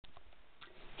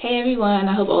Hey everyone,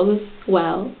 I hope all is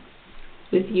well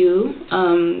with you.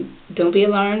 Don't be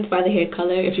alarmed by the hair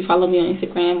color. If you follow me on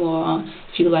Instagram or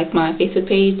if you like my Facebook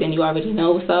page, then you already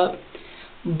know what's up.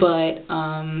 But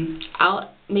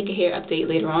I'll make a hair update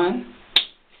later on,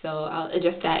 so I'll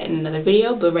adjust that in another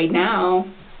video. But right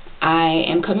now, I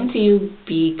am coming to you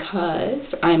because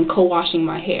I'm co-washing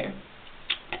my hair.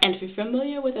 And if you're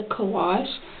familiar with a co-wash,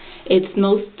 it's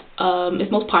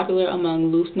most popular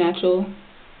among loose natural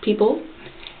people.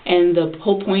 And the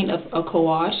whole point of a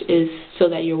co-wash is so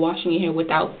that you're washing your hair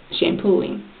without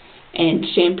shampooing. And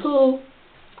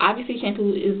obviously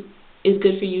shampoo is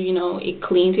good for you. You know, it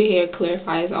cleans your hair,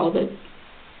 clarifies all the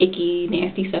icky,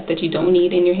 nasty stuff that you don't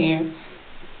need in your hair.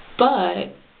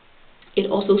 But it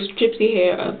also strips your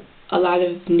hair of a lot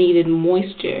of needed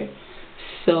moisture.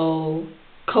 So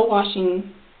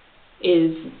co-washing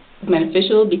is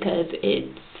beneficial because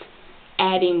it's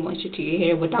adding moisture to your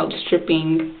hair without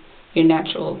stripping your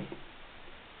natural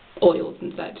oils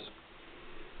and such.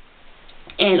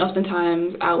 And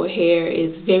oftentimes our hair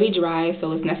is very dry,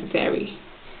 so it's necessary.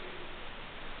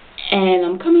 And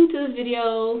I'm coming to this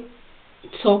video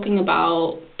talking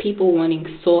about people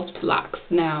wanting soft locks.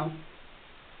 Now,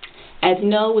 as you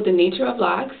know, with the nature of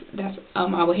locks, that's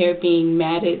our hair being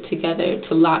matted together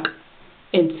to lock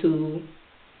into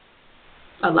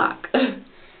a lock.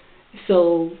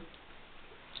 So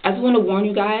I just want to warn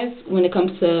you guys, when it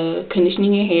comes to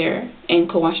conditioning your hair and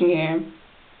co-washing your hair,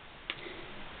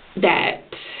 that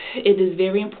it is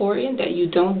very important that you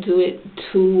don't do it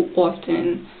too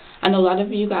often. I know a lot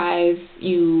of you guys,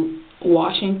 you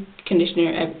wash and condition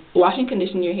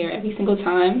your hair every single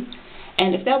time,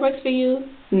 and if that works for you,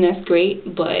 then that's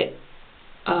great. But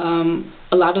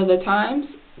a lot of the times,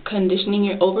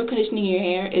 over conditioning your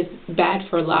hair is bad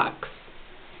for locks.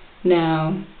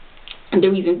 Now, and the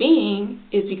reason being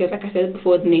is because, like I said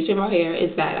before, the nature of our hair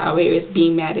is that our hair is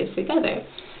being matted together.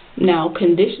 Now,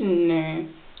 conditioner,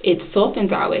 it softens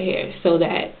our hair so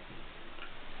that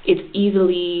it's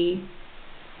easily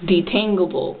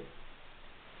detangleable.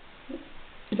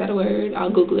 Is that a word? I'll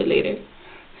Google it later.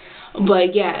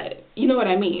 But yeah, you know what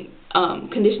I mean.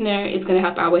 Conditioner is going to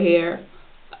help our hair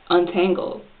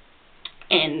untangle.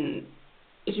 And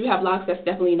if you have locks, that's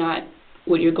definitely not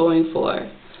what you're going for.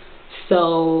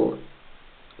 So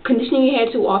conditioning your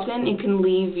hair too often, it can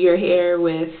leave your hair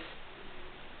with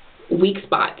weak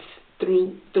spots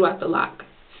throughout the lock.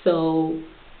 So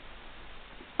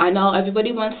I know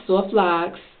everybody wants soft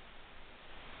locks,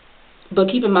 but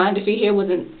keep in mind, if your hair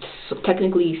wasn't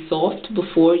technically soft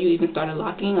before you even started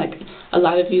locking, like a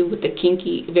lot of you with the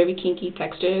very kinky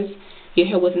textures, your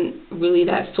hair wasn't really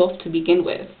that soft to begin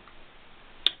with.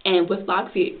 And with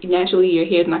locks, naturally your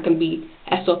hair is not going to be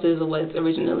as soft as it was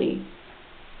originally.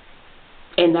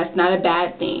 And that's not a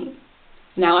bad thing.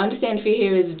 Now, I understand if your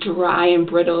hair is dry and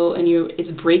brittle and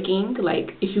it's breaking,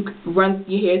 like if you run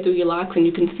your hair through your locks and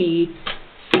you can see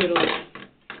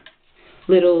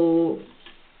little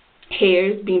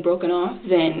hairs being broken off,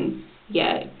 then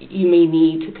yeah, you may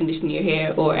need to condition your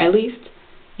hair, or at least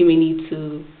you may need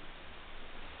to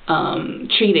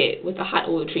treat it with a hot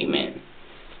oil treatment.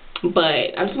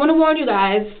 But I just want to warn you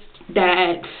guys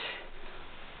that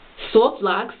soft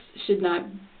locks should not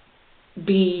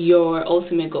be your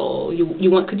ultimate goal. You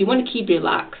want to keep your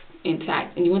locks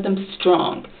intact and you want them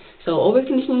strong. So over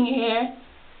conditioning your hair,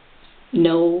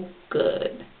 no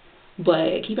good.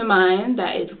 But keep in mind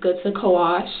that it's good to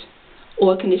co-wash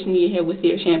or condition your hair with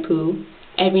your shampoo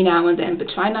every now and then, but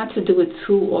try not to do it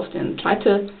too often. Try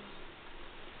to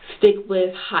stick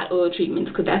with hot oil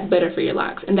treatments because that's better for your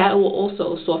locks, and that will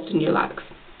also soften your locks.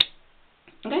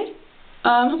 Okay?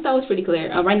 I hope that was pretty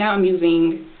clear. Right now I'm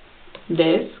using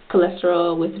this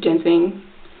cholesterol with ginseng.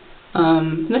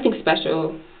 Nothing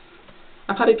special.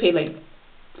 I probably paid like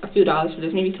a few dollars for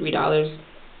this, maybe $3.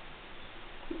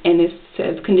 And it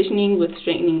says conditioning with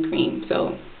straightening cream.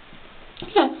 So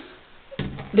yeah,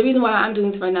 the reason why I'm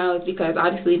doing this right now is because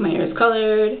obviously my hair is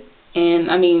colored,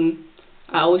 and I mean,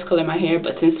 I always color my hair,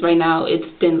 but since right now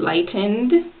it's been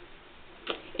lightened,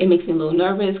 it makes me a little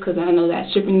nervous because I know that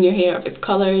stripping your hair if it's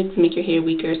colored to make your hair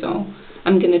weaker. So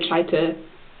I'm going to try to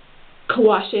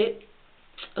co-wash it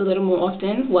a little more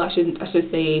often. Well, I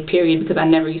should say period, because I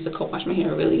never used to co-wash my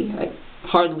hair really, like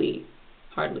hardly.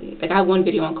 Like I have one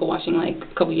video on co-washing like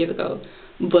a couple years ago,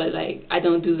 but like I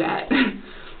don't do that.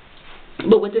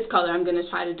 But with this color, I'm going to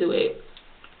try to do it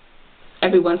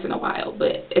every once in a while.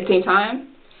 But at the same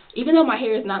time, even though my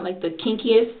hair is not like the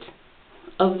kinkiest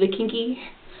of the kinky,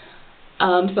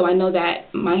 so I know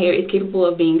that my hair is capable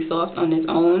of being soft on its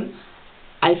own,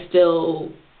 I still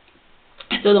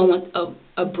don't want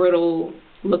a brittle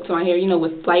look to my hair, you know,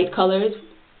 with light colors,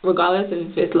 regardless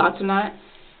if it's locks or not.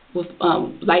 with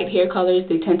light hair colors,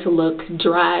 they tend to look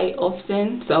dry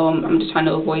often. So I'm just trying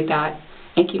to avoid that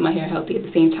and keep my hair healthy at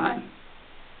the same time.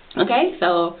 Okay,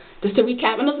 so just to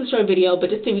recap, I know it's a short video, but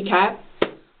just to recap,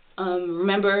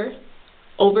 remember,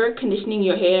 over conditioning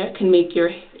your hair can make your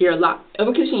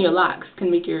conditioning your locks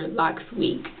can make your locks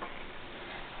weak.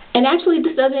 And actually,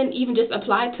 this doesn't even just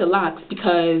apply to locks,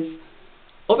 because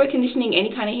over conditioning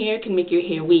any kind of hair can make your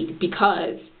hair weak,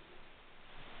 because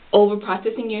over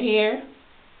processing your hair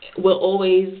will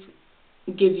always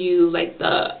give you like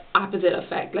the opposite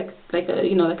effect, like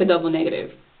a double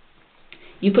negative.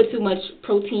 You put too much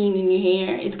protein in your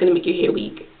hair, it's gonna make your hair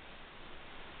weak.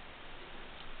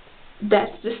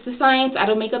 That's just the science. I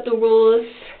don't make up the rules.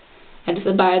 I just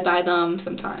abide by them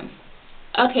sometimes.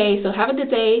 Okay, so have a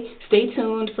good day. Stay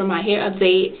tuned for my hair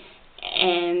update,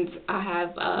 and I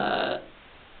have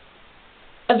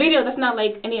a video that's not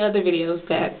like any other videos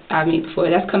that I've made before.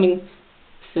 That's coming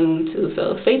soon too.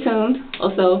 So stay tuned.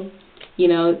 Also, you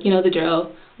know the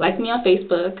drill. Like me on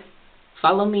Facebook.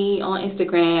 Follow me on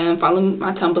Instagram. Follow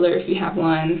my Tumblr if you have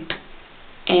one.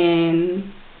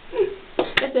 And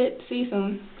that's it. See you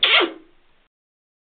soon.